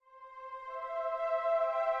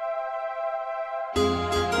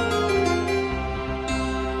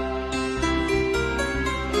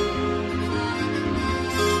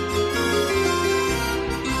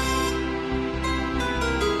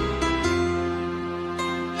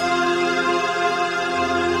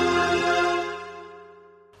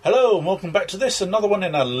and welcome back to this, another one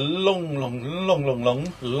in a long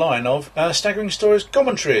line of Staggering Stories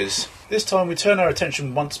commentaries. This time we turn our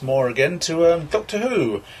attention once more again to Doctor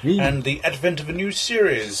Who and the advent of a new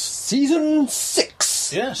series. Season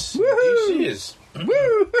 6! Yes, Woohoo! indeed it is.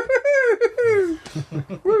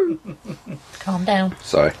 Woo! Calm down.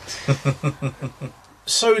 Sorry.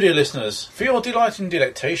 So, dear listeners, for your delight and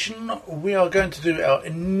delectation, we are going to do our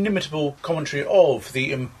inimitable commentary of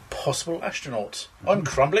The Impossible Astronaut. I'm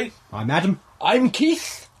Crumbly. I'm Adam. I'm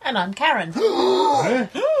Keith. And I'm Karen. Oh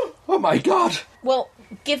my god! Well,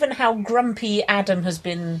 given how grumpy Adam has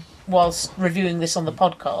been whilst reviewing this on the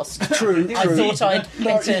podcast, True. I thought I'd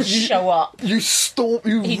better show up. You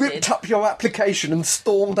He ripped did. up your application and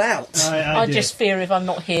stormed out. I just fear if I'm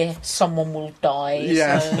not here, someone will die.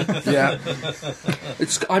 Yeah, So yeah.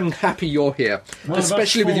 I'm happy you're here, One of us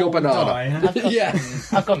especially with your will banana. die, huh? Yeah.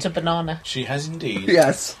 I've got a banana. She has indeed.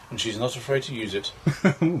 Yes. And she's not afraid to use it.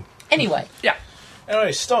 Anyway, Yeah.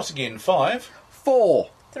 Anyway, starting in 5, 4.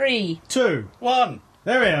 3. 2. 1.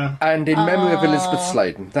 There we are. And in memory of Elizabeth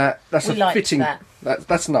Sladen. That's We a liked fitting. that.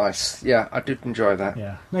 That's nice. Yeah, I did enjoy that.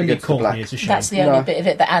 Yeah. Nobody Against the called black. me. It's a shame. That's the only No. bit of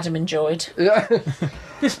it that Adam enjoyed. Yeah.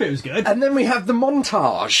 This bit was good. And then we have the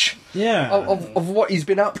montage Yeah. of what he's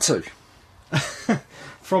been up to.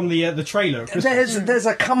 From the trailer. at Christmas. There's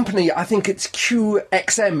a company, I think it's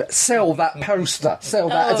QXM, sell that poster. Sell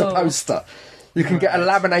that as a Oh. poster. You can get a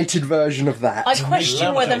laminated version of that. I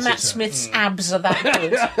question whether laminated, Matt sir. Smith's abs are that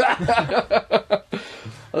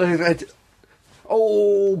good.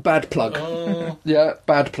 Oh, bad plug. Yeah,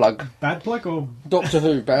 bad plug. Bad plug or... Doctor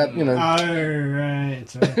Who, bad, you know. Oh, right.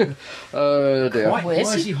 Oh, dear. Why Where's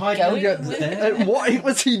is he he hiding going out with there? What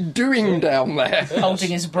was he doing down there?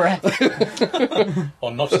 Holding his breath.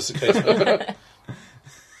 Or not, as the case may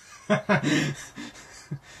be.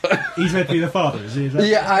 He's meant to be the father, is he? Is that...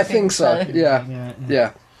 Yeah, I think so. so.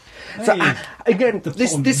 Yeah. So Hey, again, the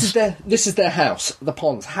this is their house, the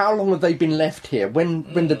ponds. How long have they been left here? When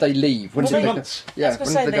did they leave? When Well, did they- they? months. Yeah, I was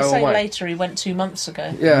when going did to they say, go they say away? later he went 2 months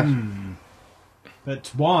ago. Yeah.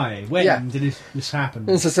 But why? When Yeah. did this happen?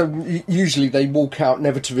 And so usually they walk out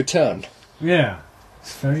never to return. Yeah.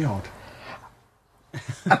 It's very odd.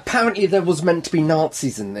 Apparently there was meant to be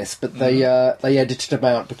Nazis in this, but they edited them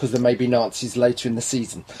out because there may be Nazis later in the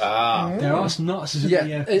season. Ah. There are some Nazis Yeah,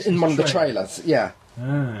 in the, in one of the trailers. Yeah.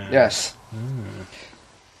 Ah. Yes.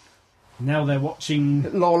 Now they're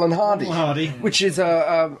watching Laurel and Hardy, Hardy. which is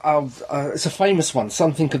it's a famous one.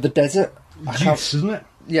 Something of the desert. I can't- Juice, isn't it?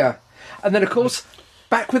 Yeah. And then of course,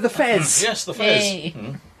 back with the Fez. Yes, the Fez. Hey.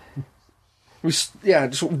 Just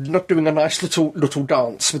not doing a nice little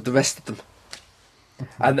dance with the rest of them.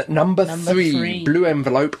 And at number Number 3, three. blue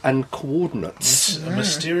envelope and coordinates. A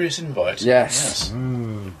mysterious invite. Yes.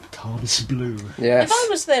 TARDIS blue. Yes. If I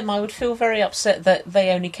was them, I would feel very upset that they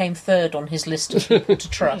only came third on his list of people to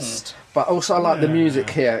trust. But also I like the Yeah. music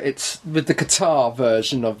here. It's with the guitar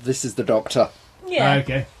version of This Is the Doctor. Yeah,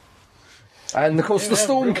 Okay. And of course Yeah, the we have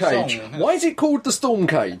Storm a real Cage. song, yeah. Why is it called the Storm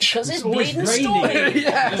Cage? because it's always bleeding raining. story.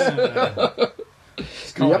 Yeah.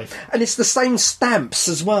 It's Cardiff. And it's the same stamps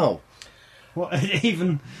as well. What,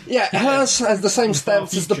 even... Yeah, hers has the same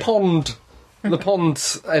stamps as the pond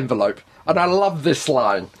envelope. And I love this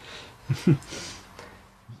line.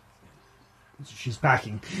 She's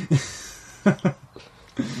packing.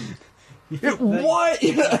 Why?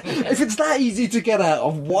 If it's that easy to get out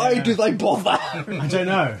of, why do they bother? I don't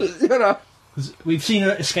know. You know? 'Cause we've seen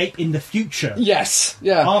her escape in the future. Yes.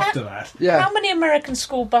 Yeah. After that. Yeah. How many American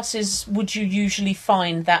school buses would you usually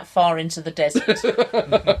find that far into the desert?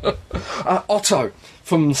 Otto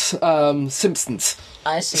from Simpsons.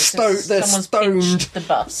 I see. So They're someone's stoned. pinched the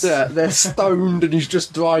bus. Yeah, they're stoned and he's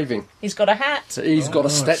just driving. He's got a hat. He's got a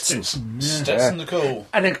Stetson. Yeah. Stetson the Cool.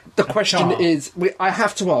 And the question car. is, I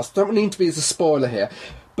have to ask, don't need to be as a spoiler here,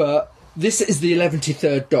 but this is the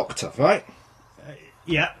 113rd Doctor, right?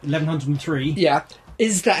 Yeah, 1103. Yeah.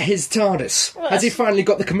 Is that his TARDIS? Well, Has he that's- finally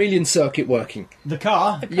got the chameleon circuit working? The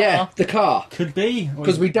car Yeah, the car. could be.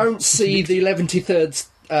 Because we don't see the 113rd's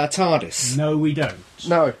TARDIS. No, we don't.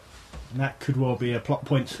 No. And that could well be a plot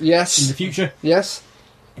point Yes. in the future. Yes.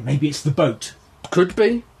 Maybe it's the boat. Could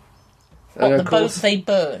be. What, And the of boat course, they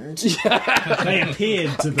burned? They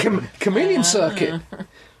appeared to the... chameleon circuit.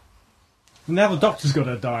 Now the Doctor's got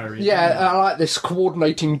a diary. Yeah, I like this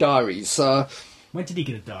coordinating diaries. When did he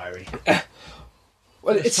get a diary?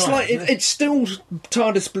 Well, It's it's fine, like isn't it? it's still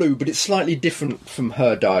TARDIS blue, but it's slightly different from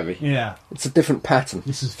her diary. Yeah. It's a different pattern.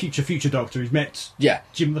 This is future Doctor who's met Yeah,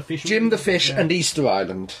 Jim the Fish. Jim the Fish Yeah. and Easter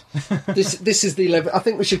Island. This is the 11th. I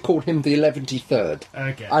think we should call him the 113rd.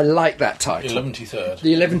 Okay. I like that title. 11th.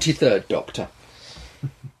 The 113rd Doctor.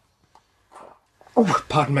 Oh,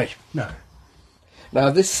 pardon me. No. Now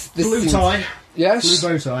this Blue seems- tie. Yes. Blue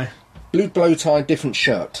bow tie. Blue bow tie, different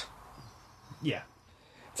shirt. Yeah.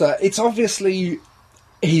 So it's obviously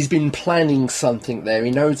he's been planning something there.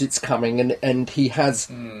 He knows it's coming, and he has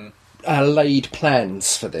laid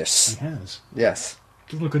plans for this. He has. Yes.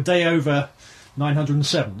 Doesn't look a day over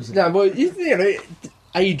 907, does it? No, well,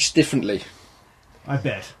 aged differently. I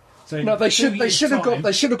bet. So No, they 2 should years' have got time-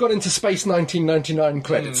 they should have got into Space 1999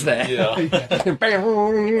 credits there. Yeah. Oh, yeah.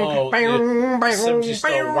 70s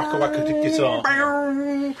style wacka wacka guitar.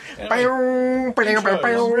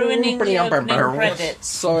 Ruining the opening credits.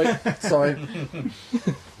 Sorry.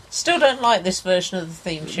 Still don't like this version of the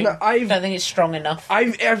theme tune. No, don't think it's strong enough.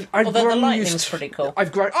 I've Although the grown lightning's used. pretty cool.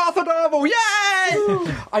 I've grown Arthur Darvill,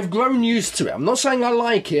 yay! I've grown used to it. I'm not saying I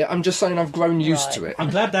like it. I'm just saying I've grown used to it. I'm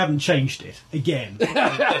glad they haven't changed it again.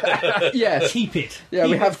 Yes. Keep it. Yeah,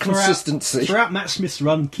 we Keep have it throughout- consistency. Throughout Matt Smith's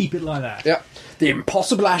run, keep it like that. Yeah. The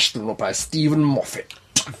Impossible Astronaut by Stephen Moffat.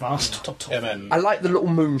 Fast. Top. Amen. I like the little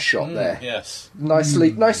moonshot there. Yes.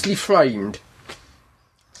 Nicely framed.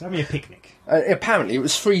 So have me a picnic. Apparently, it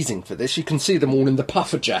was freezing for this. You can see them all in the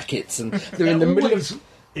puffer jackets, and they're in the middle of. Always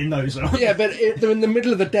in those. Aren't they? Yeah, but they're in the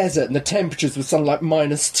middle of the desert, and the temperatures were something like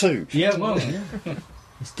 -2. Yeah, well, yeah.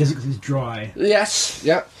 It's desert 'cause it's dry. Yes,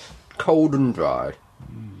 yeah, cold and dry.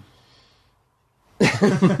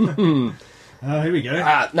 Here we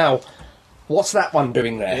go. Now, what's that one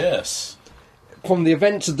doing there? Yes. From the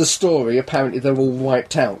events of the story, apparently they're all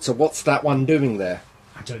wiped out. So what's that one doing there?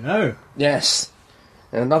 I don't know. Yes.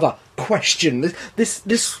 And another question.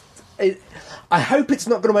 I hope it's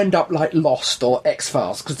not going to end up like Lost or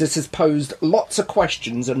X-Files, because this has posed lots of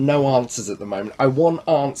questions and no answers at the moment. I want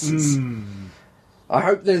answers. I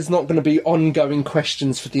hope there's not going to be ongoing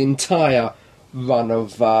questions for the entire run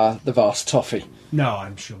of the Vast Toffee. No,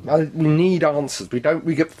 I'm sure. We need answers.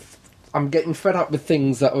 I'm getting fed up with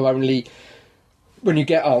things that are only... When you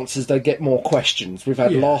get answers, they get more questions. We've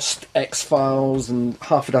had Lost, X-Files, and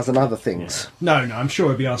half a dozen other things. No, I'm sure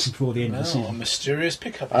it'll be answered before the end of the A season. mysterious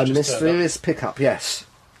pickup. A mysterious pickup, yes.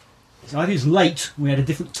 So I think it's late. We had a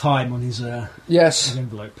different time on his Yes,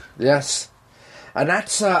 envelope. yes. And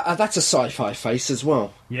that's a sci-fi face as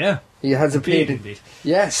well. Yeah. He has appeared in... Indeed.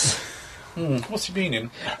 Yes. What's he been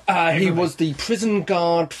in? He was the prison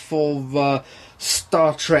guard for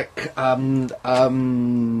Star Trek... oh,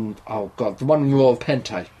 God, the one in Royal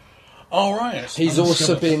Pentay. Oh, right. He's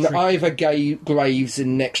also been Trek. Ivor Graves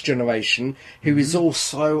in Next Generation, who is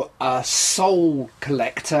also a soul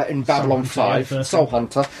collector in Babylon Soul Hunter, 5, yeah, Soul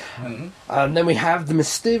Hunter. And then we have the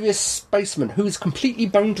mysterious spaceman, who is completely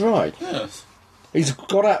bone dry. Yes. He's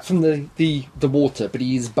got out from the water, but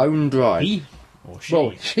he is bone dry. He or she. Well,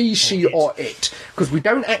 he, she, or it. Because we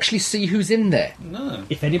don't actually see who's in there. No.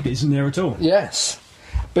 If anybody's in there at all. Yes.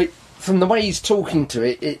 But from the way he's talking to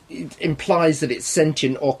it, it implies that it's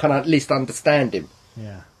sentient or can at least understand him.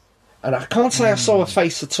 Yeah. And I can't say I saw a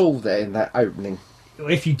face at all there in that opening.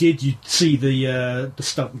 If you did, you'd see the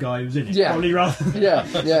stunt guy who was in it. Yeah. Probably rather.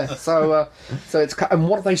 Yeah. So it's... And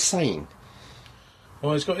what are they saying?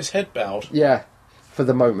 Well, he's got his head bowed. Yeah, for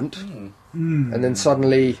the moment. And then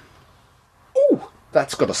suddenly... Ooh,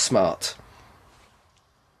 that's got a smart.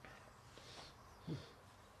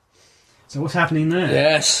 So what's happening there?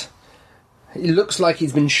 Yes. He looks like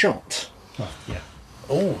he's been shot. Oh, yeah.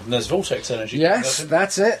 Oh, and there's vortex energy. Yes,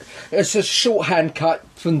 that's it. It's a shorthand cut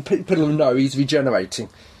from people who know he's regenerating.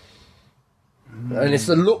 And it's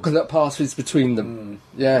the look that passes between them.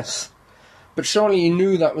 Yes. But surely he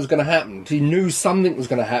knew that was going to happen. He knew something was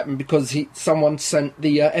going to happen because someone sent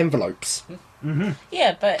the envelopes.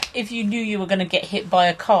 Yeah, but if you knew you were going to get hit by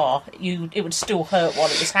a car, it would still hurt while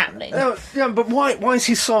it was happening. Yeah, but why is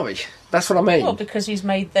he sorry? That's what I mean. Well, because he's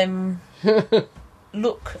made them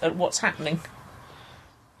look at what's happening.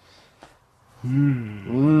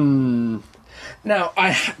 Now,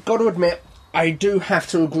 got to admit, I do have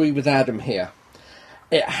to agree with Adam here.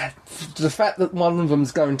 The fact that one of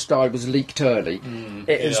them's going to die was leaked early.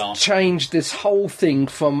 It has changed this whole thing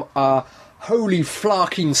from a holy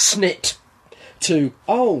flarking snit to,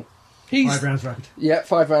 he's... 5 rounds rapid. Yeah,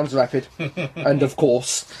 5 rounds rapid. And of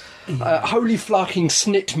course, holy flarking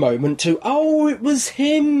snit moment to, it was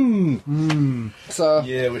him! So,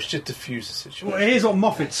 Yeah, which did diffuse the situation. Well, here's what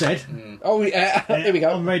Moffat said. Here we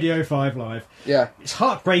go. On Radio 5 Live. Yeah. It's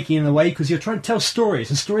heartbreaking in a way because you're trying to tell stories,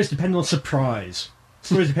 and stories depend on surprise.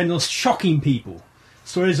 Stories depend on shocking people.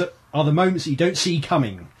 Stories are the moments that you don't see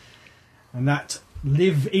coming, and that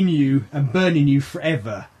live in you and burn in you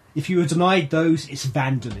forever. If you are denied those, it's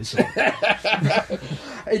vandalism.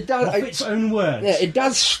 It does. Moffat's own words. Yeah, it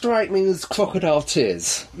does strike me as crocodile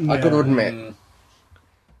tears. I got to admit.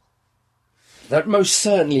 That most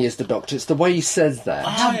certainly is the Doctor. It's the way he says that.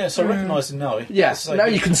 Ah, yes, I recognise him now. Yes, now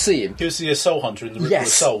you can see him. He was the soul hunter in the Ritual of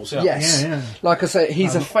Yes, Souls. Yeah. yes. Yeah. Like I say,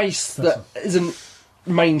 he's a face that isn't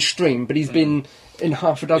mainstream, but he's been in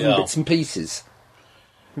half a dozen bits and pieces.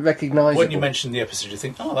 Recognisable. When you mention the episode, you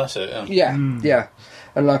think, oh, that's it. Yeah.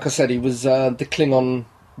 And like I said, he was the Klingon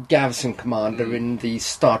garrison commander in the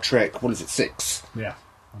Star Trek, 6? Yeah.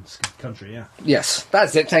 Undiscovered Country, yeah. Yes,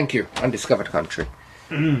 that's it, thank you. Undiscovered Country.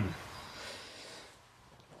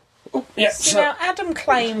 Oh, yeah, Now, Adam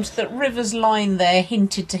claimed that River's line there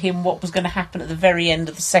hinted to him what was going to happen at the very end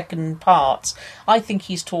of the second part. I think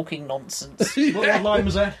he's talking nonsense. What line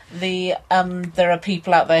was that? There are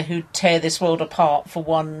people out there who tear this world apart for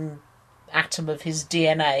one atom of his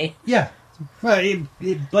DNA. Yeah. Well,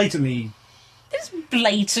 it blatantly... It's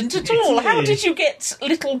blatant at It all. How is. did you get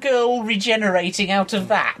little girl regenerating out of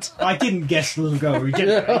that? I didn't guess the little girl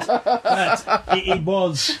regenerate, but it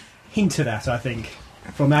was hinted at, I think,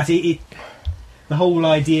 from that. The whole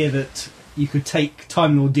idea that you could take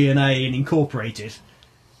Time Lord DNA and incorporate it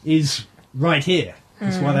is right here.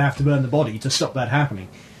 That's why they have to burn the body to stop that happening.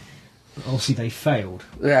 But obviously they failed.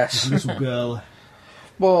 yes. The little girl.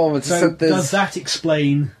 Well, it's, So there's- does that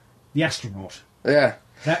explain the astronaut? yeah.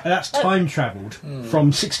 That's time travelled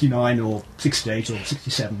from 69 or 68 or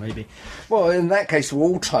 67 maybe. Well, in that case, we're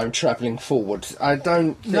all time travelling forward. I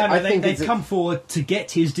don't. No, think they've it's come forward to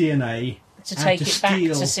get his DNA To and take to it back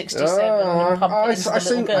steal, to 67 and pump it into the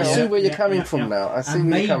little girl. I see where you're coming from now. I see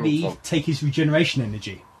and where you're coming maybe from. take his regeneration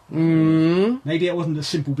energy. Maybe it wasn't as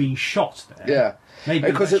simple being shot there. Yeah.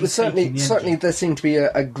 Maybe Because it was actually taking certainly the there seemed to be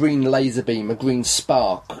a green laser beam, a green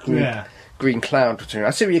spark, green cloud between. I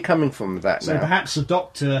see where you're coming from with that So now. perhaps the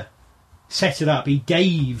Doctor set it up. He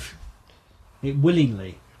gave it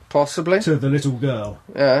willingly Possibly. to the little girl.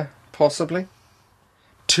 Yeah, possibly.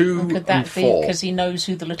 2 Could and that be 4. because he knows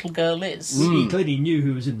who the little girl is? He clearly knew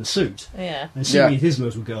who was in the suit. Yeah. And assuming Yeah. it is the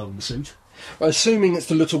little girl in the suit. Well, assuming it's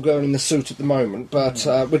the little girl in the suit at the moment, but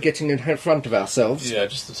we're getting in front of ourselves. Yeah,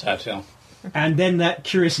 just a tad, yeah. And then that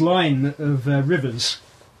curious line of Rivers,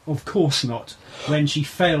 of course not, when she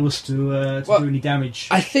fails to do any damage.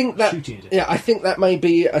 I think that shooting at it. I think that may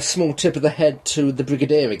be a small tip of the head to the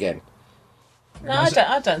Brigadier again. No,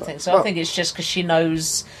 I don't think so. I think it's just because she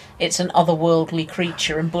knows it's an otherworldly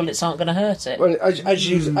creature and bullets aren't going to hurt it. Well, as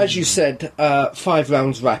you said, 5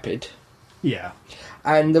 rounds rapid. Yeah.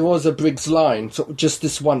 And there was a Briggs line, sort of, just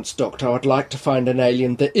this once, Doctor, I'd like to find an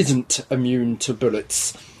alien that isn't immune to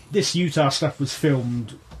bullets. This Utah stuff was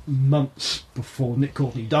filmed months before Nick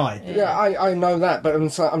Courtney died. Yeah, I know that, but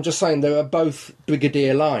I'm just saying there are both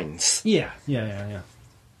Brigadier lines. Yeah.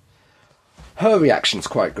 Her reaction's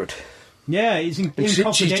quite good. Yeah, it's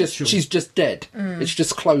confidential. She's just dead. It's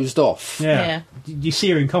just closed off. Yeah. You see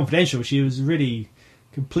her in Confidential, she was really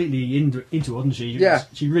completely into it, wasn't she? Yeah.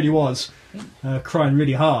 She really was crying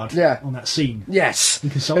really hard on that scene. Yes.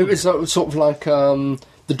 Inconsolable. It was sort of like the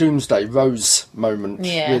Doomsday Rose moment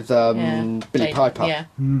with Billy Piper. Yeah.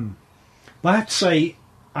 But I have to say,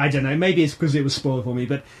 I don't know, maybe it's because it was spoiled for me,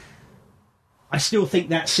 but I still think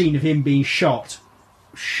that scene of him being shot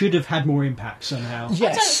should have had more impact somehow. I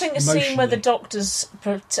don't think a scene where the Doctor's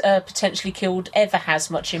potentially killed ever has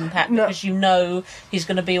much impact because you know he's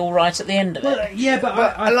going to be all right at the end of it. Well, yeah, but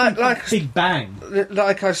I think like Big Bang.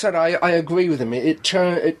 Like I said, I agree with him. It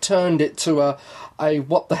turned it to a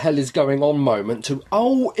what the hell is going on moment to,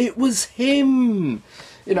 oh, it was him.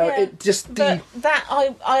 You know, it just... But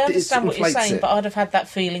I understand what you're saying, it. but I'd have had that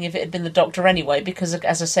feeling if it had been the Doctor anyway, because,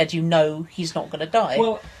 as I said, you know he's not going to die.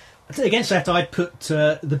 Well, against that, I'd put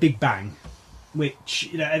the Big Bang,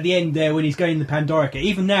 which, at the end there, when he's going to Pandorica,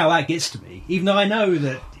 even now that gets to me. Even though I know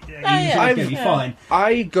that he's going to be fine.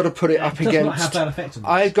 I got to put it up does against... not have that effect on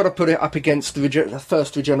this. I've got to put it up against the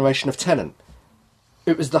first regeneration of Tennant.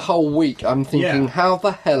 It was the whole week. I'm thinking, how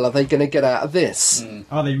the hell are they going to get out of this?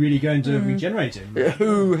 Are they really going to regenerate him?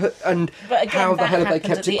 Who and but again, how the hell have they happened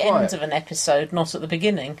kept at it the quiet? end of an episode, not at the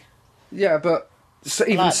beginning. Yeah, but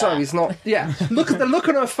even Like so, that. he's not. Yeah, look at the look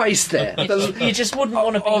on her face there. You just wouldn't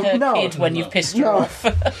want to be her kid when you've pissed her off.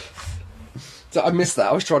 So I missed that.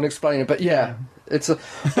 I was trying to explain it, but yeah, it's a.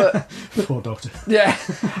 But, Poor Doctor. yeah,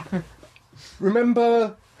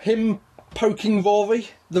 remember him poking Rory,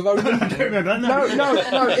 the rodent? I don't remember that.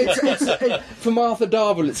 No. It's from Arthur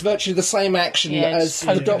Darvill. It's virtually the same action as just the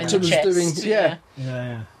poke him in Doctor was chest, doing. Yeah.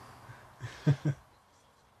 Yeah.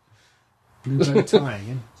 Blue bow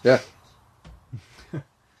tying. Yeah.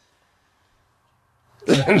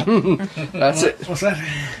 That's it. What's that?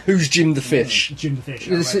 Who's Jim the Fish? Jim the Fish.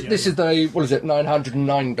 This is the, what is it,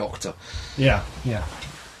 909 Doctor. Yeah.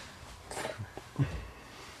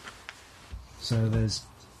 So there's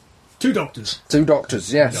 2 doctors. 2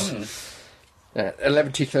 doctors, yes.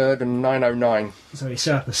 11th and 909. So he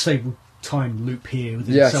set up a stable time loop here with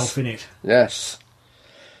Yes. himself in it. Yes.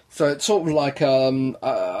 So it's sort of like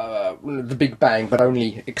the Big Bang, but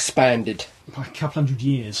only expanded. By a couple hundred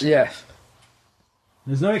years. Yeah.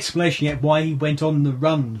 There's no explanation yet why he went on the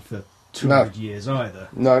run for 200 years either.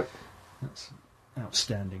 No. That's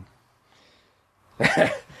outstanding.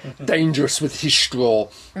 Dangerous with his straw.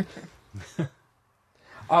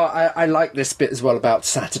 I like this bit as well about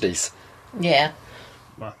Saturdays. Yeah.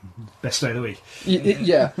 Well, best day of the week.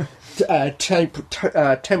 Yeah.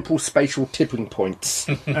 Temporal spatial tipping points.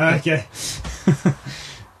 Okay.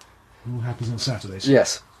 All happens on Saturdays.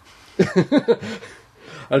 Yes.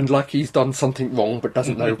 And like he's done something wrong but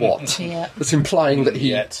doesn't know what. Yeah. It's implying that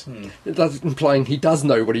Implying he does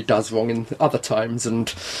know what he does wrong in other times,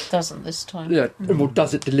 and Doesn't this time. yeah, well,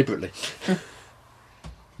 does it deliberately.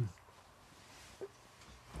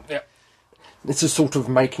 Yeah. This is sort of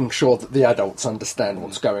making sure that the adults understand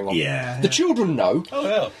what's going on. Yeah. The children know. Oh,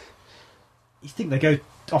 well. You think they go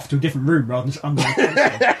off to a different room rather than just under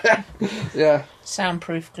the console. Yeah.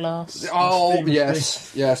 Soundproof glass. Oh,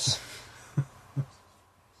 Must be. yes.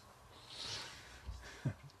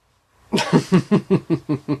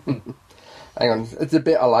 Hang on, it's a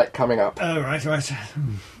bit I like coming up. Oh, right.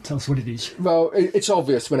 Tell us what it is. Well, it's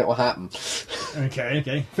obvious when it will happen.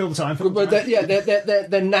 Okay. Fill the time. But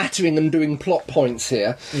they're nattering and doing plot points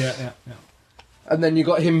here, Yeah. and then you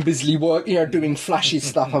got him busily doing flashy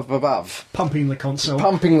stuff up above, Pumping the console.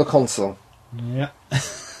 pumping the console. Yeah.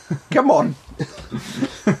 Come on.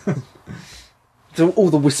 So all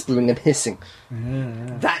the whispering and hissing.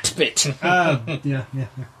 Yeah. That bit. Yeah.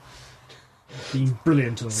 Been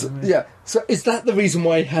brilliant. Yeah. So is that the reason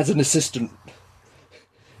why he has an assistant?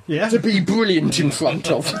 Yeah. To be brilliant in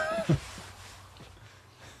front of.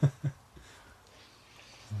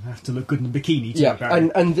 Have to look good in a bikini too. Yeah,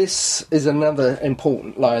 apparently. and this is another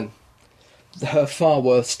important line. Her far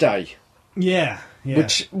worse day, Yeah.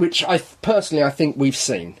 which I personally I think we've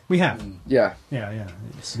seen. We have. Yeah, Yeah.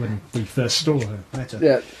 It's when we first saw her letter.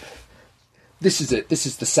 yeah. This is it. This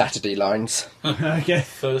is the Saturday lines. Okay.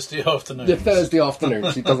 Thursday afternoon. The Thursday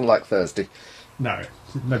afternoons. He doesn't like Thursday, No.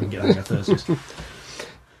 Nobody can get home on Thursdays.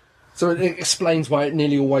 so it explains why it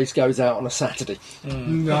nearly always goes out on a Saturday.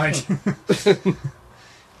 Right.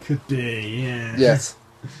 Could be, yeah. Yes.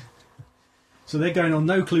 So they're going on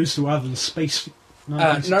no clues to other than space. No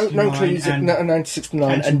 1969 clues. and 1969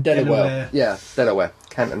 Canton, and Delaware. Delaware. Yeah, Delaware,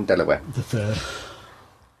 Canton, Delaware. the third.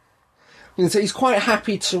 And so he's quite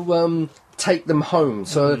happy to take them home.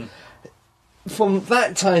 So from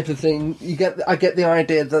that type of thing, I get the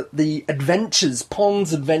idea that the adventures,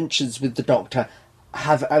 Pond's adventures with the Doctor,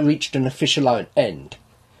 have reached an official end.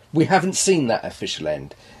 We haven't seen that official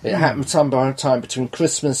end. It happened sometime between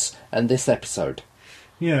Christmas and this episode.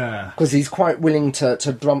 Yeah. Because he's quite willing to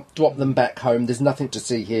drop them back home. There's nothing to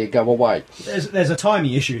see here. Go away. There's a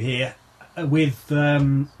timing issue here with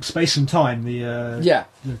Space and Time, the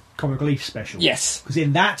Comic Relief special. Yes. Because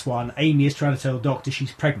in that one, Amy is trying to tell the Doctor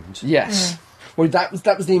she's pregnant. Yes. Well, that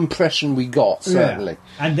was the impression we got, certainly.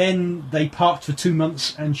 Yeah. And then they parked for 2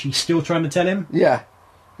 months and she's still trying to tell him. Yeah.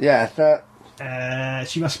 Yeah.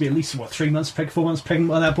 She must be at least, 3 months, 4 months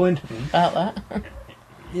pregnant by that point? About that.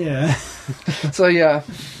 Yeah. So, yeah.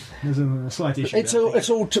 There's a slight issue. It's all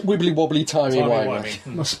wibbly wobbly, timey wimey.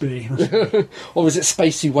 Timey-wimey. Must be. Or is it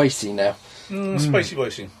spacey wacy now? Spacey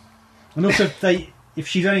waiting. And also, if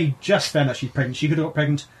she's only just found out she's pregnant, she could have got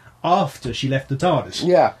pregnant after she left the TARDIS.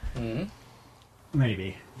 Yeah.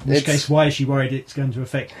 Maybe. In which case, why is she worried it's going to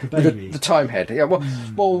affect the baby? The time head. Yeah.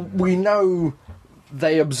 Well, we know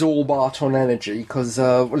they absorb Arton energy because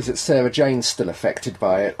Sarah Jane's still affected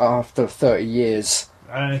by it after 30 years.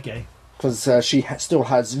 Okay. Because she still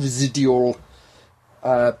has residual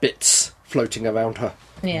bits floating around her.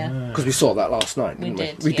 Yeah. Because we saw that last night, didn't we?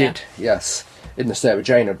 did, We yeah. did, yes. In the Sarah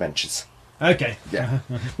Jane adventures. Okay. Yeah.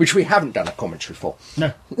 Which we haven't done a commentary for.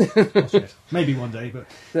 No. Not yet. Maybe one day, but...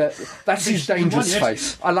 That's his dangerous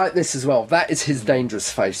face. I like this as well. That is his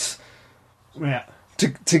dangerous face. Yeah.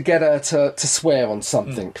 To get her to swear on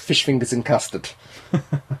something. Fish fingers and custard.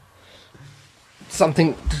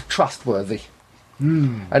 Something trustworthy.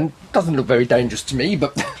 And doesn't look very dangerous to me,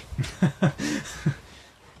 but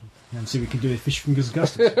And see what we can do with fish fingers and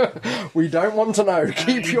custard. we don't want to know.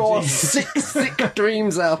 Keep your sick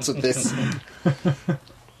dreams out of this.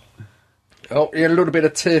 Oh, yeah, a little bit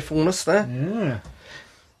of tearfulness there. Yeah.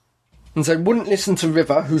 And so wouldn't listen to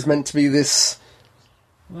River, who's meant to be this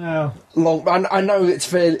Well, long... I know it's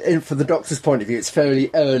fairly, from the Doctor's point of view, it's fairly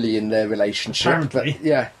early in their relationship. Apparently. But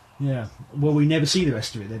yeah. yeah. Well, we never see the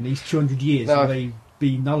rest of it then. These 200 years, No. are they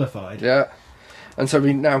be nullified. Yeah. And so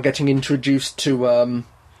we're now getting introduced to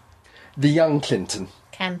the young Clinton.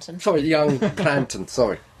 Canton. Sorry, the young Clanton,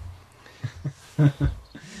 sorry.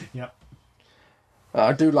 Yep.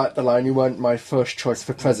 I do like the line, you weren't my first choice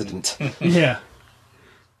for president. Yeah.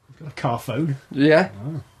 He's got a car phone. Yeah.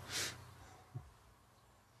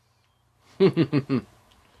 Oh.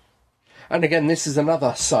 And again, this is another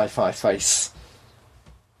sci-fi face.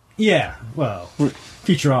 Yeah, well,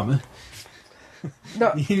 Futurama.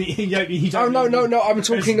 No. You Oh don't no! I'm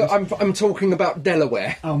talking about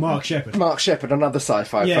Delaware. Oh, Mark Sheppard. Mark Sheppard, another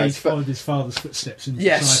sci-fi Yeah, he's face. But followed his father's footsteps in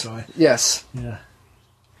yes, sci-fi. yes, Yeah.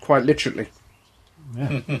 quite literally.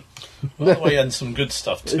 Yeah. By the way, and some good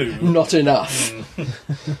stuff too. Not enough.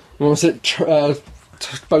 What was it?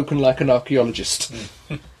 Spoken like an archaeologist.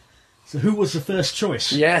 So who was the first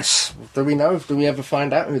choice? Yes. Do we know? Do we ever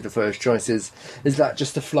find out who the first choice is? Is that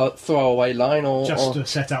just a throwaway line, or Just to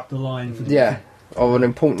set up the line for or an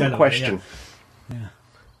important Delaware, question? Yeah.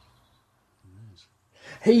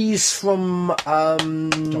 He's from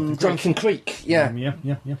Drunken Creek. Yeah.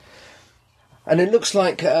 Yeah. And it looks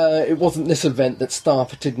like it wasn't this event that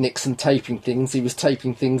started Nixon taping things. He was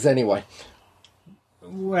taping things anyway.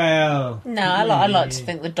 Well... No, I like to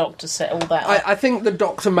think the Doctor set all that up. I think the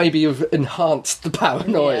Doctor maybe have enhanced the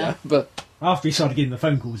paranoia, Yeah. but After he started getting the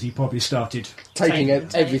phone calls, he probably started taking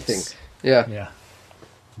tapes. everything. Yeah. Yeah.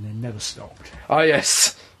 And then never stopped. Oh,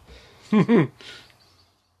 yes. Who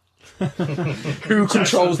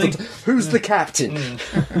controls the... Who's the captain?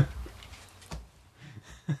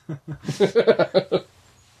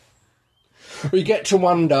 We get to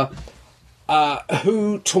wonder...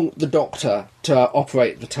 who taught the Doctor to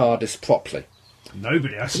operate the TARDIS properly?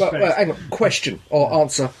 Nobody, I suspect. Well, hang on. Question or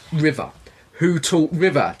answer: River. Who taught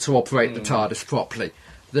River to operate the TARDIS properly?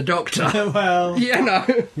 The Doctor. Well... Yeah, no.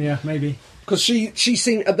 Yeah, maybe. Because she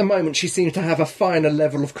seems at the moment she seems to have a finer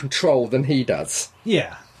level of control than he does.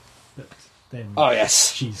 Yeah. But then Oh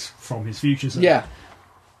yes. she's from his future, so... Yeah.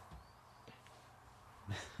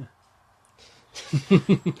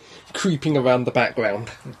 Creeping around the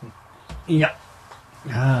background. Yeah.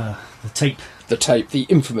 Ah, the tape. The tape, the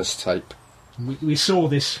infamous tape. We saw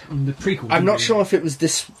this in the prequel. I'm didn't not we? sure if it was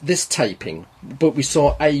this taping, but we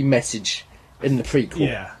saw a message in the prequel.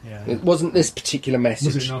 Yeah. It wasn't this particular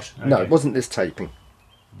message. Was it not? No, Okay. it wasn't this taping.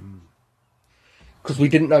 Because we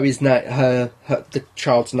didn't know his the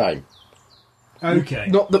child's name. Okay.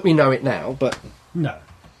 Not that we know it now, but No.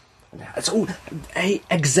 it's all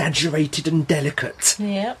exaggerated and delicate.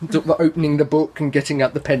 Yeah. Opening the book and getting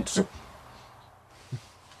out the pencil.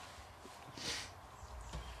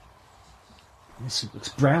 This looks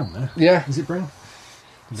brown, though. Yeah, Is it brown?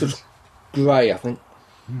 sort of grey, I think.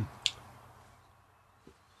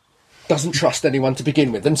 Doesn't trust anyone to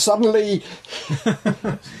begin with, and suddenly,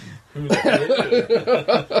 Why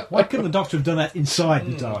couldn't the Doctor have done that inside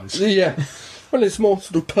the TARDIS? yeah. Well, it's more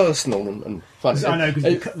sort of personal and funny. I know,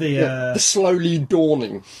 because the slowly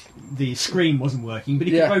dawning. the screen wasn't working, but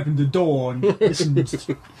he Yeah. could have opened the door and listened.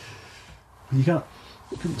 You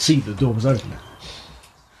couldn't see the door was open.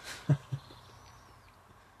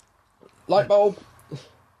 Light bulb.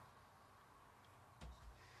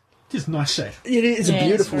 Just a nice set. It is Yeah, a it's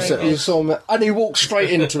beautiful very set. good. You saw him, and he walks straight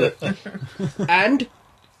into it. And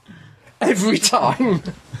every time.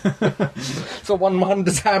 So one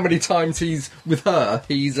wonders how many times he's with her.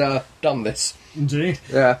 He's done this. Indeed.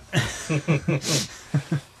 Yeah.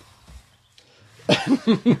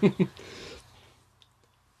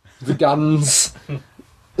 The guns.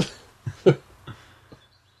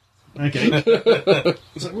 Okay.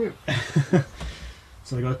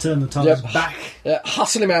 So they've got to turn the TARDIS Yep. back. Yeah,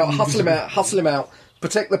 hustle him out, hustle him out, hustle him out.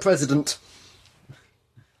 Protect the president.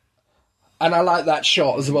 And I like that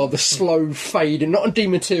shot as well, the slow fade, and not a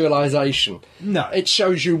dematerialisation. No. It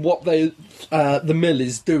shows you what the mill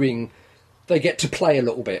is doing. They get to play a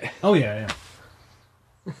little bit. Oh, yeah.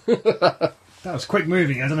 That was quick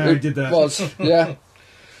moving. I don't know how he did that. It was, yeah.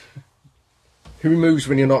 Who moves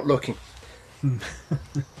when you're not looking?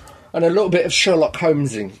 And a little bit of Sherlock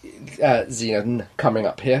Holmesing, Xenon, coming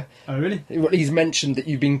up here. Oh, really? He's mentioned that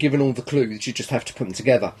you've been given all the clues, you just have to put them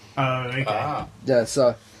together. Oh, okay. Yeah,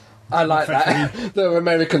 so I like that. The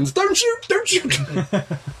Americans, don't shoot, don't shoot.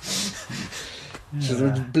 Just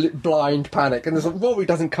a blind panic, and Rory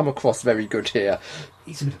doesn't come across very good here.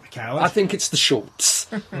 He's a bit of a coward. I think it's the shorts.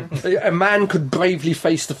 A man could bravely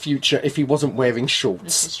face the future if he wasn't wearing shorts.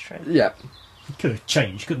 This is true. Yeah, He could have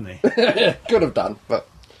changed, couldn't he? could have done, but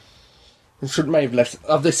may have left.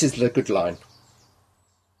 Oh, this is the good line.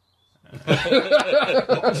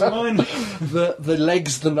 What was the line? The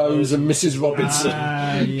legs, the nose, and Mrs. Robinson.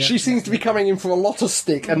 Yeah. She seems to be coming in for a lot of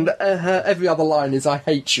stick, and her every other line is "I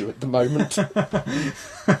hate you" at the moment.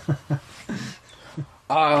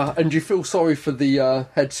 And you feel sorry for the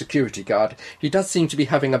head security guard. He does seem to be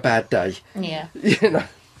having a bad day. Yeah. You know.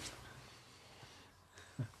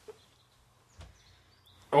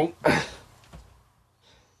 Oh.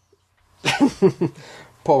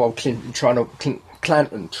 Poor old Clinton trying to...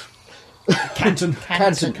 Clanton. Canton.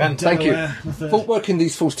 Canton. Thank you. Working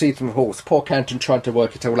these false teeth of a horse. Poor Canton trying to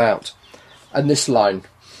work it all out. And this line.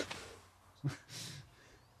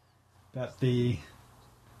 About the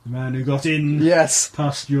man who got in Yes.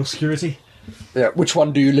 past your security. Yeah. Which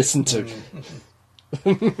one do you listen to?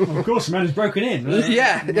 Well, of course, the man who's broken in.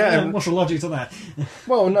 Yeah. What's the logic to that?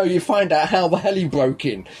 Well, no, you find out how the hell he broke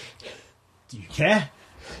in. Do you care?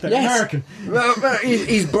 They're Yes. American. Well,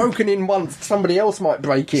 he's broken in once. Somebody else might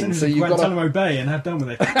break in, Send so him to you've got to... Guantanamo Bay and have done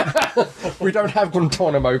with it. We don't have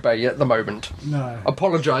Guantanamo Bay at the moment. No.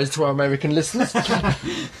 Apologise to our American listeners. Well,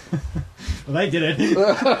 they did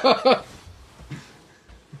it.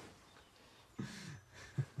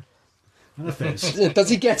 And the fence. Does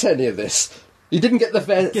he get any of this? He didn't get the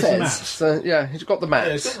Gets the fez. maps. So, yeah, he's got the Yeah,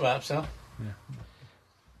 it's maps. got the maps now.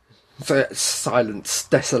 So it's silence,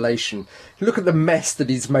 desolation. Look at the mess that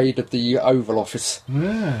he's made of the Oval Office.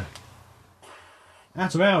 Yeah.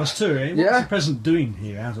 Out of hours too, eh? What's Yeah. the president doing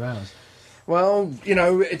here, out of hours? Well, you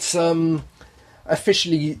know, it's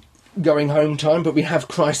officially going home time, but we have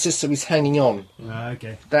crisis, so he's hanging on.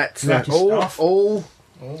 Okay. That's Without that. his staff? Well,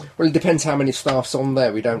 it depends how many staff's on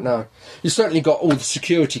there. We don't know. You certainly got all the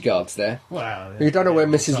security guards there. Well, You don't know where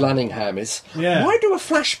Mrs. Sorry. Lanningham is. Yeah. Why do a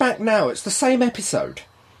flashback now? It's the same episode.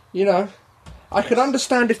 You know, I could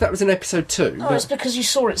understand if that was in episode 2. Oh, it's because you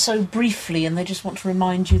saw it so briefly and they just want to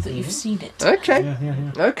remind you that you've seen it. Okay.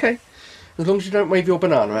 Yeah. Okay. As long as you don't wave your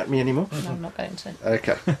banana at me anymore. No, I'm not going to.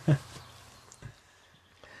 Okay.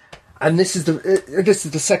 And this is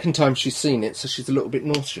the second time she's seen it, so she's a little bit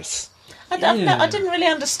nauseous. I didn't really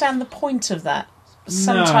understand the point of that. No.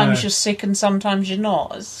 Sometimes you're sick and sometimes you're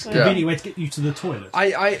not. It's, Yeah. Convenient way to get you to the toilet.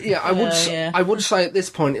 I would say at this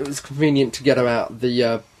point it was convenient to get her out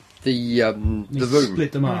the room.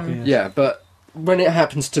 Split them up, Yeah, but when it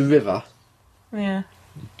happens to River, yeah.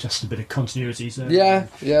 Just a bit of continuity. So. yeah.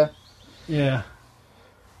 Yeah.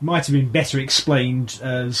 Might have been better explained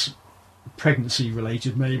as pregnancy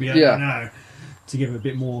related, maybe. I Yeah. don't know. To give a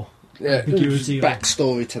bit more Yeah, ambiguity. or-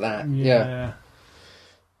 backstory to that. Yeah. Yeah,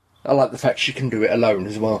 I like the fact she can do it alone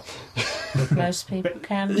as well. Most people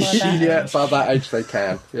can. By that Yeah, age. by that age they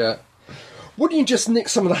can. Yeah. Wouldn't you just nick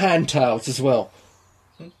some of the hand towels as well?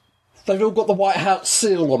 They've all got the White House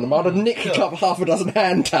seal on them. I'd have nicked up half a dozen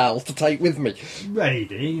hand towels to take with me.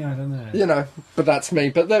 Maybe, I don't know. You know, but that's me.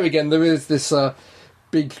 But there again, there is this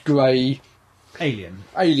big grey Alien.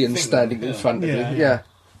 alien Thing, standing in yeah. front of Yeah, you. yeah. Yeah.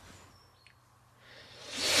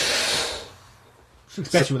 Looks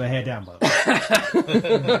better with her hair down, by the way.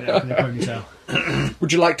 Yeah, in a ponytail.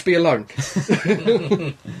 Would you like to be alone?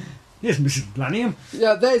 Here's Mrs. Lanningham.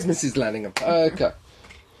 Yeah, there's Mrs. Lanningham. Okay.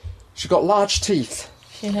 She's got large teeth.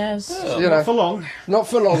 She has. You know, Not for long. not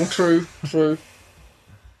for long. True.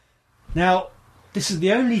 Now, this is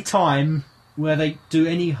the only time where they do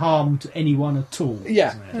any harm to anyone at all.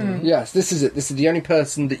 Yeah. Isn't it? Yes, this is it. This is the only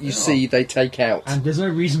person that you see they take out. And there's no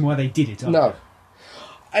reason why they did it. either. No.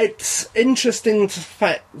 It's interesting the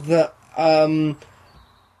fact that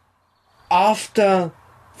after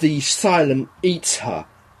the Silent eats her,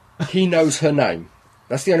 he knows her name.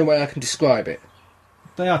 That's the only way I can describe it.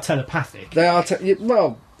 They are telepathic. They are...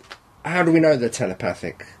 well, how do we know they're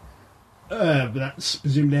telepathic? But that's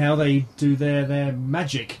presumably how they do their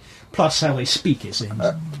magic. Plus how they speak, it seems.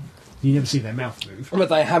 You never see their mouth move. But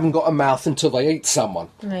they haven't got a mouth until they eat someone.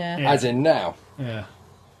 Yeah. Yeah. As in now. Yeah.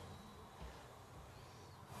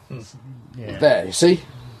 Yeah. There, you see?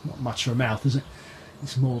 Not much of a mouth, is it?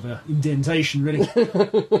 It's more of an indentation, really.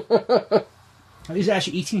 Is it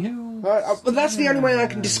actually eating who? But that's the only way I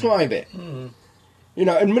can describe it. You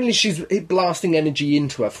know, admittedly she's blasting energy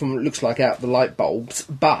into her from what looks like out the light bulbs,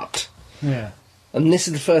 but... Yeah. And this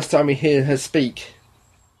is the first time we hear her speak.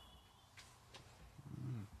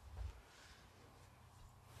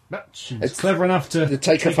 But she's It's- clever enough to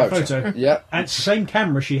Take a photo. Yeah. And it's the same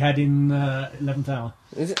camera she had in 11th Hour.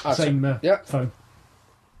 Is it? Same yeah. phone.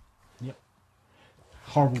 Yep.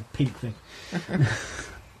 Horrible pink thing.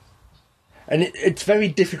 And it's very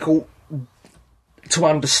difficult to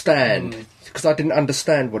understand, because I didn't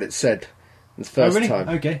understand what it said the first really? time,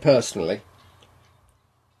 Okay. personally.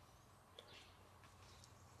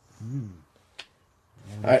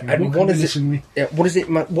 And what is it? Yeah, what is it?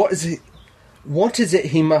 What is it? What is it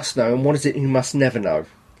he must know, and what is it he must never know?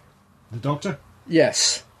 The Doctor?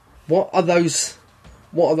 Yes. What are those?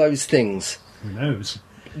 What are those things? Who knows?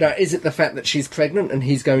 Now, is it the fact that she's pregnant and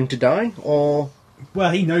he's going to die, or?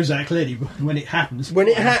 Well, he knows that clearly when it happens. When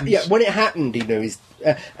it happened, he knew he's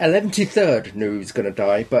 11/3 knew he was going to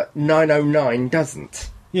die, but 909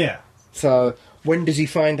 doesn't. Yeah. So when does he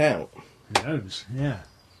find out? Who knows? Yeah.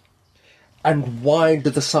 And why do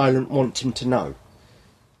the Silent want him to know?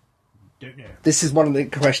 Don't know. This is one of the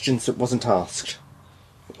questions that wasn't asked.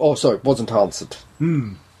 Oh, sorry, wasn't answered.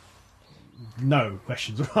 No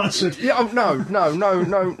questions are answered. Yeah,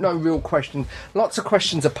 no real question. Lots of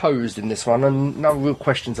questions are posed in this one, and no real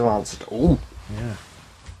questions are answered. Oh, Yeah.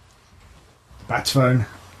 Bat phone.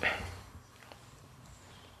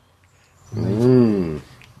 Have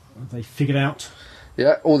they figured out?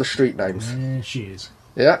 yeah, all the street names. Yeah, she is.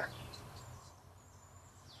 Yeah.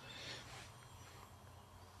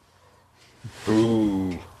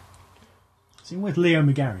 Ooh. It's in with Leo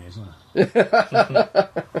McGarry as well.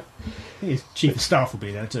 His chief of staff will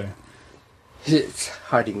be there too. It's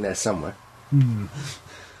hiding there somewhere. Now,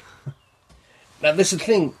 this is the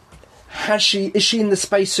thing. Is she in the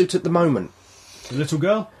spacesuit at the moment? The little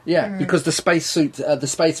girl? Yeah, because the spacesuit, the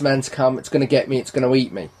spaceman's come, it's going to get me, it's going to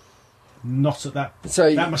eat me. Not at that.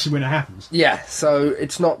 So that must be when it happens. Yeah, so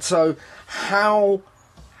it's not so. How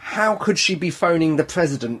could she be phoning the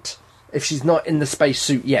president if she's not in the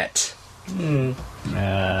spacesuit yet? Yeah,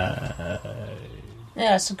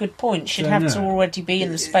 that's a good point. She'd Don't have to know. already be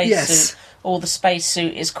in the spacesuit, Yes. or the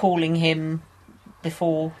spacesuit is calling him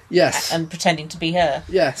before Yes. and pretending to be her.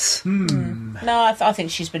 Yes. No, I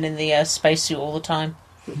think she's been in the spacesuit all the time.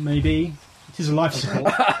 Maybe. It is a life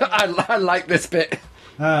support. I like this bit.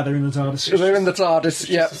 They're in the TARDIS. They're in the TARDIS.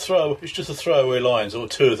 Yeah. It's just a throwaway lines, or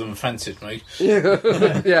two of them fancied me.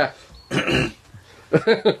 Yeah.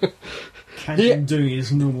 Canton doing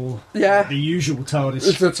his normal, Yeah. the usual It's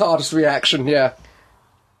TARDIS. the TARDIS reaction. Yeah.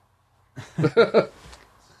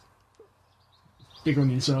 Bigger on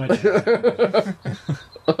the inside.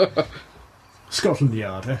 Scotland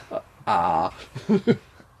Yard, eh?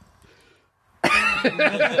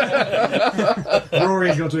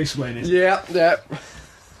 Rory's got to explain it. Yeah. Yeah.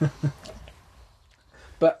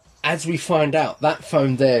 But as we find out, that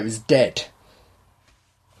phone there is dead.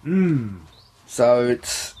 So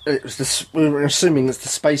we're assuming it's the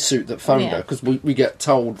spacesuit that phoned her, because we get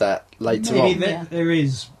told that later Maybe on. there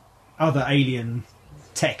is other alien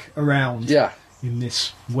tech around Yeah. in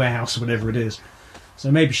this warehouse or whatever it is.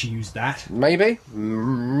 So maybe she used that. Maybe.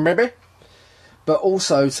 But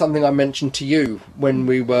also something I mentioned to you when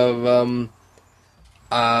we were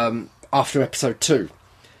after episode 2.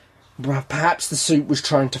 Perhaps the suit was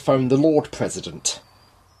trying to phone the Lord President.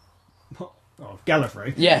 Oh,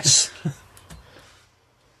 Gallifrey. Yes.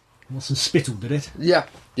 Watson Spittle did it. Yeah.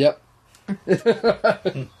 Yep.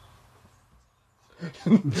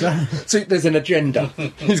 So there's an agenda.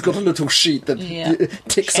 He's got a little sheet that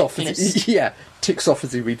ticks off. Ticks off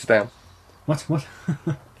as he reads down. What? What?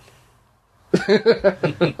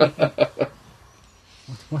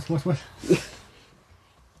 What?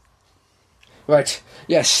 Right.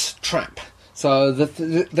 Yes. Trap. So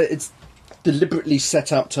it's deliberately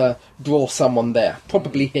set up to draw someone there.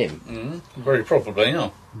 Probably him. Very probably,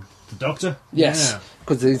 yeah. The Doctor? Yes.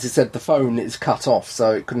 Because as he said, the phone is cut off,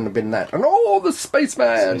 so it couldn't have been that. And the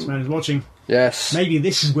spaceman. Spaceman is watching. Yes. Maybe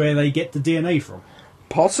this is where they get the DNA from.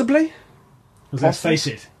 Possibly. Because let's face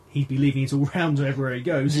it, he'd be leaving it all round everywhere he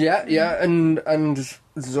goes. Yeah. And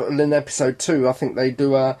sort of in episode 2, I think they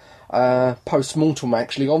do a post-mortem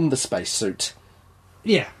actually on the spacesuit.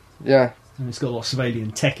 Yeah. Yeah. And it's got lots of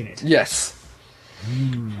alien tech in it. Yes.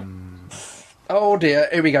 Oh dear,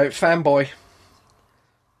 here we go, fanboy.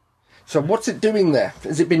 So what's it doing there?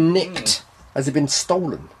 Has it been nicked? Has it been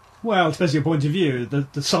stolen? Well, it depends on your point of view.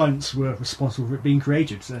 The science were responsible for it being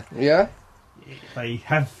created, so Yeah? they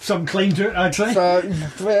have some claim to it, I'd say. So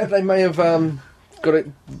yeah, they may have got it,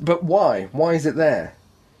 but why? Why is it there?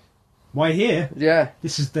 Why here? Yeah.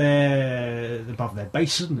 This is above their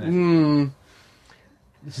base, isn't it?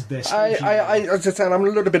 This is their station. As I said, I'm a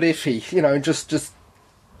little bit iffy. You know, just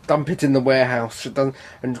dump it in the warehouse. It doesn't,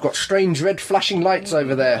 and it's got strange red flashing lights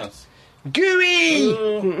over there. Yes.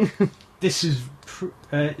 Gooey! This is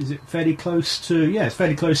it fairly close to? Yeah, it's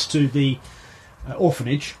fairly close to the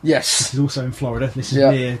orphanage. Yes. This is also in Florida. This is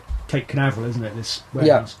Yeah. near Cape Canaveral, isn't it? This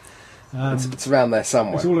warehouse. It's around there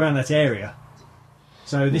somewhere. It's all around that area.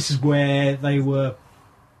 So this is where they were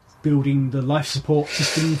building the life support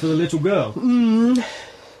system for the little girl.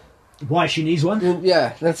 Why she needs one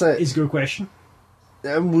Yeah, that's it. is a good question.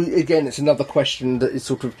 Again, it's another question that is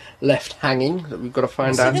sort of left hanging that we've got to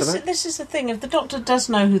find out about. This is the thing. If the Doctor does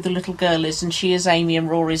know who the little girl is, and she is Amy and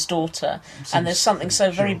Rory's daughter, and there's something so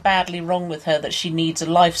very badly wrong with her that she needs a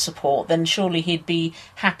life support, then surely he'd be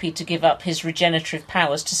happy to give up his regenerative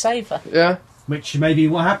powers to save her. Yeah. Which may be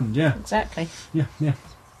what happened, yeah. Exactly. Yeah.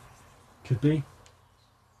 Could be.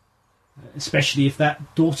 Especially if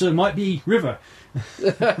that daughter might be River.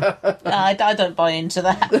 I don't buy into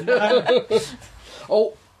that.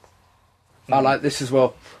 Oh, I like this as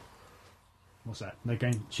well. What's that?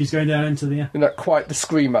 She's going down into the... Quite the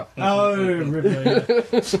screamer. Oh, River,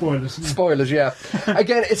 yeah. Spoilers. Spoilers, yeah.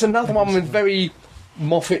 Again, it's another one with very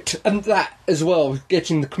Moffat, and that as well,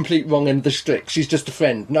 getting the complete wrong end of the stick. She's just a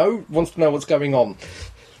friend. No, wants to know what's going on.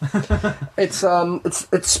 It's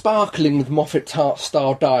sparkling with Moffat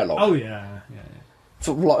style dialogue. Oh yeah.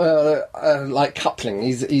 Sort of like coupling.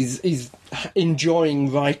 He's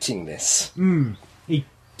enjoying writing this. He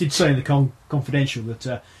did say in the Confidential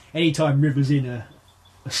that any time River's in a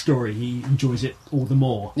story, he enjoys it all the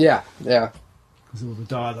more. Yeah. Because all the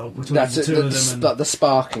dialogue between That's the it. two of them. The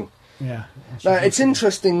sparking. Yeah. Now, it's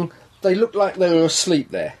interesting. They look like they were asleep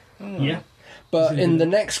there. Yeah. But in the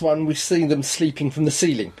next one, we see them sleeping from the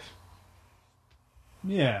ceiling.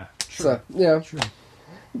 Yeah. True. So, yeah. True.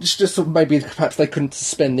 It's just sort of maybe perhaps they couldn't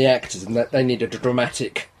suspend the actors and that they needed a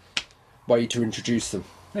dramatic way to introduce them.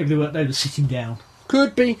 Maybe they were sitting down.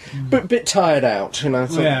 Could be, but a bit tired out, So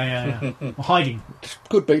Yeah. Or hiding.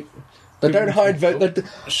 Could be. They don't hide.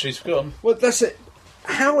 She's gone. Well, that's it.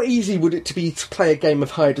 How easy would it be to play a game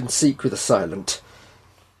of hide and seek with a silent?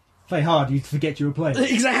 Play hard, you'd forget you were playing.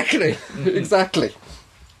 Exactly. Exactly.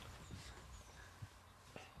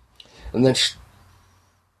 And then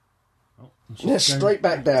straight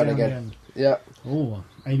back down again. Yeah. Oh,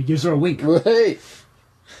 Amy gives her a wink. Hey.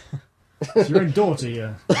 It's your own daughter,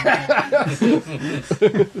 yeah.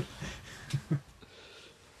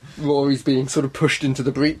 Rory's being sort of pushed into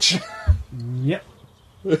the breach. Yep.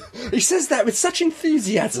 He says that with such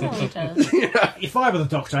enthusiasm. Oh, he does. If I were the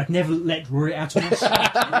Doctor, I'd never let Rory out of my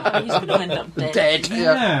sight. He's going to end up dead. Dead.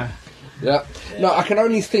 Yeah. Yeah. No, I can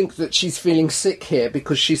only think that she's feeling sick here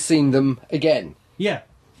because she's seen them again. Yeah.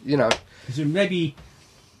 So maybe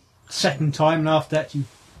second time, and after that you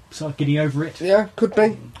start getting over it. Yeah, could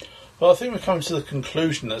be. Well, I think we're coming to the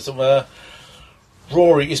conclusion that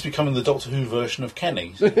Rory is becoming the Doctor Who version of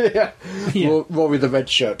Kenny. Yeah. Rory the red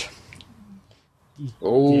shirt.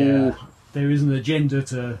 Oh. Yeah. There is an agenda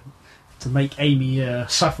to make Amy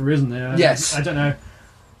suffer, isn't there? Yes. I don't know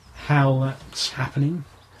how that's happening.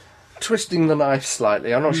 Twisting the knife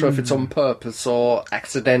slightly. I'm not sure if it's on purpose or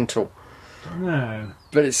accidental. No.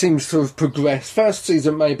 But it seems to have progressed. First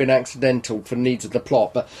season may have been accidental for needs of the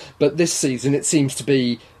plot, but this season it seems to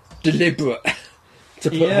be deliberate to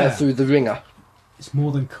put her through the ringer. It's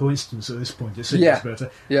more than coincidence at this point, it seems. Yeah.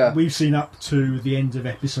 But, Yeah. we've seen up to the end of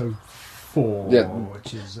episode 4,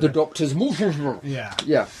 which is... The Doctor's... Yeah.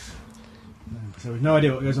 Yeah. So we've no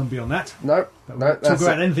idea what goes on beyond that. No, But no, we'll talk that's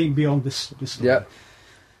about it. anything beyond this story. Yeah.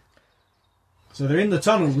 So they're in the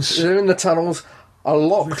tunnels. They're in the tunnels. A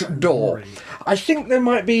locked door. Rory. I think there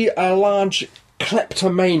might be a large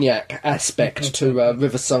kleptomaniac aspect to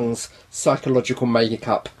River Song's psychological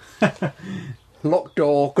makeup. Locked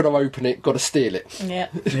door, got to open it, got to steal it. Yeah.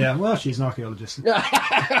 Yeah, well, she's an archaeologist.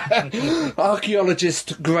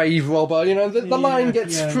 Archaeologist, grave robber. The line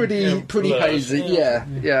gets pretty blurred. hazy.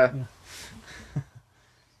 Yeah.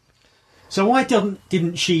 So why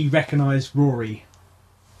didn't she recognise Rory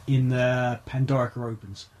in Pandorica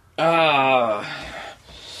Opens?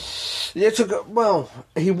 Well,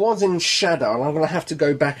 he was in shadow, and I'm going to have to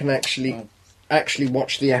go back and actually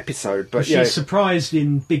watch the episode. But she's surprised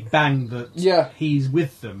in Big Bang that he's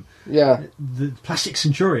with them. Yeah. The Plastic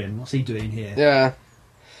Centurion, what's he doing here? Yeah.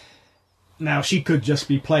 Now, she could just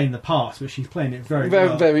be playing the part, but she's playing it very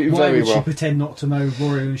well. Why would she pretend not to know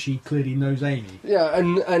Rory when she clearly knows Amy? Yeah,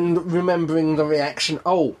 and remembering the reaction,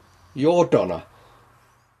 oh, you're Donna.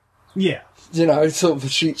 Yeah. Sort of,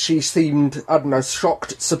 she seemed, I don't know,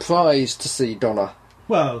 shocked, surprised to see Donna.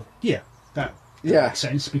 Well, yeah, that Yeah. makes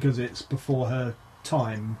sense because it's before her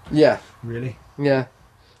time, Yeah, really. yeah.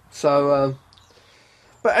 So,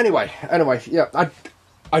 but anyway, yeah,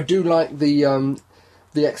 I do like the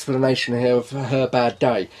explanation here of her bad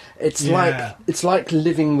day. It's like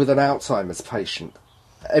living with an Alzheimer's patient.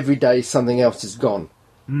 Every day something else is gone.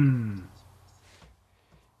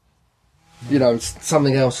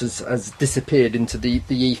 Something else has disappeared into the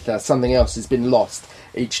ether. Something else has been lost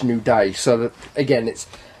each new day. So that, again, it's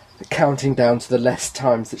counting down to the less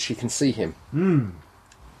times that she can see him.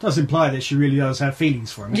 Does imply that she really does have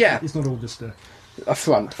feelings for him. Yeah. It's not all just A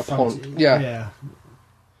front, a pawn. Yeah.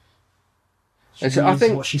 She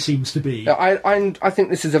is what she seems to be. I think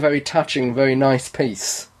this is a very touching, very nice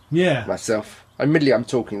piece. Yeah. Myself. Admittedly, I'm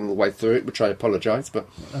talking all the way through it, which I apologise, but...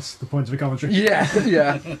 That's the point of the commentary.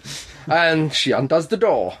 Yeah. And she undoes the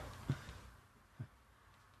door.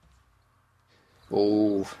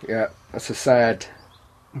 Oh, yeah, that's a sad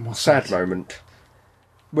moment.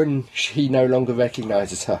 When he no longer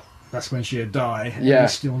recognises her. That's when she'll die. Yeah. At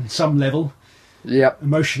least on some level. Yep.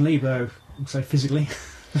 Emotionally, though, also physically.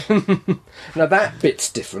 Now that bit's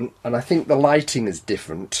different, and I think the lighting is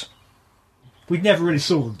different. We never really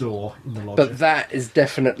saw the door in the lodge. But that is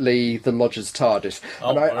definitely the Lodger's TARDIS.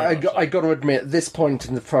 And I got to admit, at this point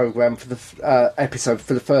in the programme, for the episode,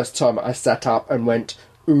 for the first time, I sat up and went,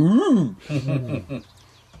 ooh!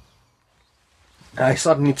 I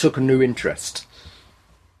suddenly took a new interest.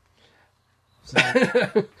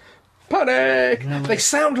 Panic! They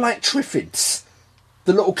sound like triffids.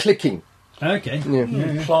 The little clicking. Okay.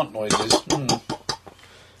 Yeah. Plant noises.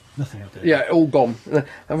 Nothing out there. Yeah, all gone.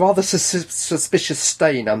 A rather suspicious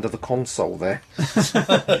stain under the console there.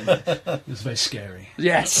 It was very scary.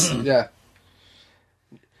 Yes. Yeah.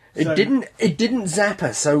 It didn't zap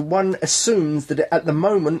her, so one assumes that at the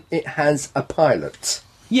moment it has a pilot.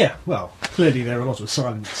 Yeah, well, clearly there are a lot of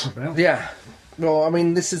silence about. Yeah. Well, I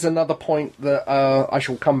mean, this is another point that I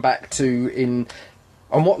shall come back to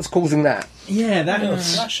on what's causing that. Yeah, that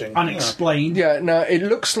was flashing. unexplained. Yeah, no, it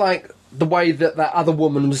looks like the way that other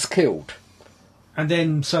woman was killed. And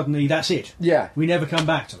then suddenly that's it. Yeah. We never come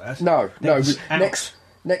back to that. No. Was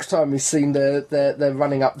Next time we've seen they're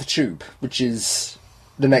running up the tube, which is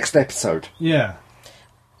the next episode. Yeah.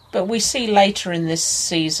 But we see later in this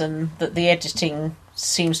season that the editing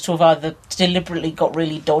seems to have either deliberately got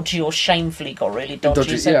really dodgy or shamefully got really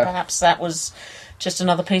dodgy. So perhaps that was just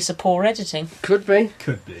another piece of poor editing. Could be.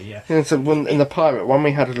 Could be, yeah. Yeah, so in the pirate one,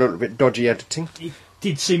 we had a little bit dodgy editing. It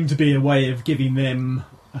did seem to be a way of giving them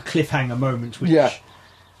a cliffhanger moment, which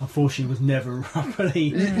unfortunately was never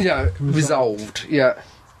properly resolved. Yeah.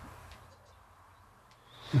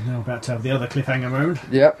 And now about to have the other cliffhanger moment.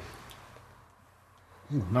 Yeah.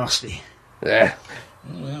 Ooh, nasty. Yeah.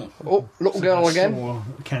 Yeah. Oh, little girl again. What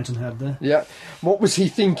Canton had there. Yeah. What was he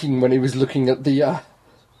thinking when he was looking at the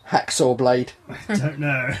hacksaw blade? I don't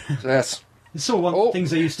know. Yes. It's sort of one of the things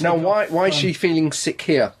they used to now, take why is she feeling sick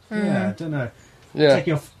here? Yeah, I don't know. Yeah.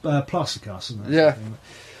 Taking off plaster casts and that Yeah. sort of thing.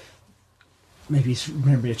 Maybe he's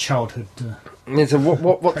remembering a childhood. So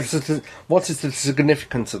what is the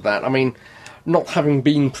significance of that? I mean, not having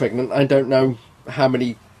been pregnant, I don't know how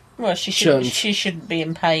many. Well, she shouldn't be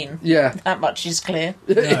in pain. Yeah. That much is clear.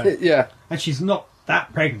 No. Yeah. And she's not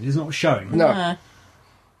that pregnant. It's not showing. No.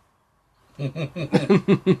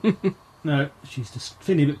 No, she's just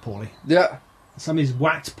feeling a bit poorly. Yeah. Somebody's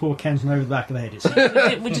whacked poor Canton over the back of the head. It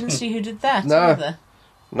seems. We didn't see who did that No. either.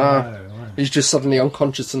 No. Oh, right. He's just suddenly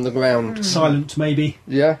unconscious on the ground. Silent, maybe.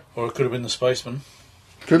 Yeah. Or it could have been the spaceman.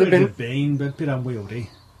 Could have been. But a bit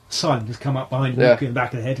unwieldy. Silent has come up behind him, in the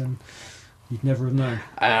back of the head, and you'd never have known.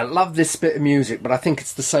 I love this bit of music, but I think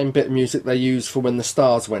it's the same bit of music they used for when the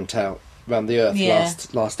stars went out around the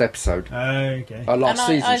Earth last episode. Okay. Last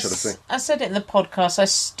season, should I say. I said it in the podcast, I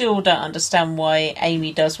still don't understand why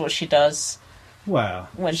Amy does what she does. Well,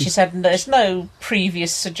 When she said there's no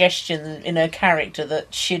previous suggestion in her character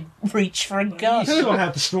that she'd reach for a gun. you saw how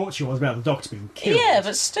distraught she was about the Doctor being killed. Yeah,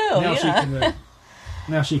 but still,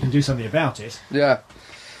 Now she can do something about it. Yeah.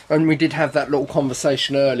 And we did have that little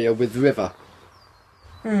conversation earlier with River.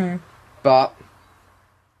 But...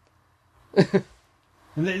 And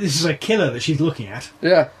this is a killer that she's looking at.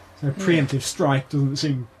 Yeah. So a preemptive strike doesn't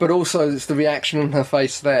seem... But also it's the reaction on her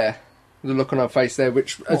face there. The look on her face there,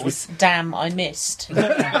 which... Damn, I missed. Well,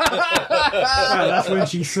 that's when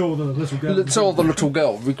she saw the little girl. Saw the little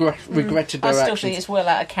girl, regretted her I still actions. think it's well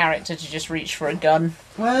out of character to just reach for a gun.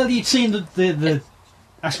 Well, you'd seen the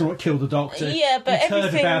astronaut kill the Doctor. Yeah, but you'd heard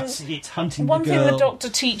everything... about it hunting One the thing girl. the Doctor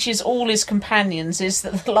teaches all his companions is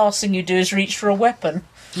that the last thing you do is reach for a weapon.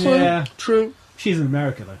 Yeah, True. she's in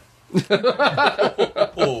America though.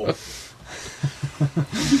 Oh,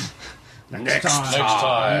 Next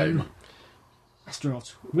time.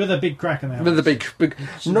 Astronaut with a big crack in the With the big...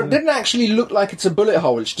 No, it didn't actually look like it's a bullet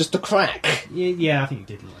hole, it's just a crack. Yeah, I think it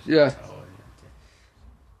did. Yeah.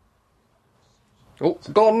 Oh,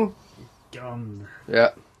 gone. Gone. Yeah.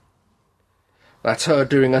 That's her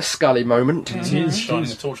doing a Scully moment. It is. Shining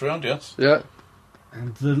the torch around, yes. Yeah.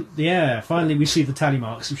 And finally we see the tally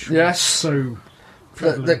marks. Which Yes. So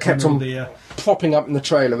That kept on the. propping up in the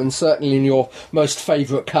trailer, and certainly in your most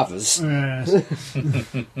favourite covers.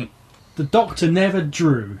 The Doctor never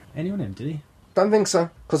drew any on him, did he? Don't think so,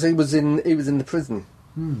 because he was in the prison.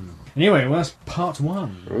 Anyway, well, that's part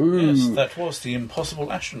 1. Yes, that was The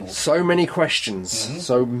Impossible Astronaut. So many questions.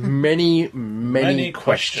 So many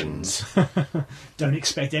questions. Don't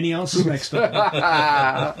expect any answers next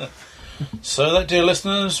time. So that, dear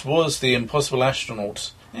listeners, was The Impossible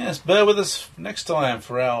Astronaut. Yes, bear with us next time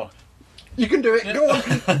for our... You can do it. Go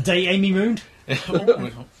on. The day Amy mooned.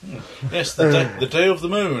 Yes, the day of the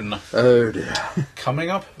moon. Oh dear. Coming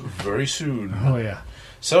up very soon. Oh, yeah.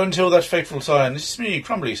 So until that fateful time, this is me,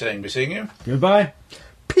 Crumbly, saying be seeing you. Goodbye.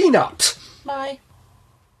 Peanut. Bye.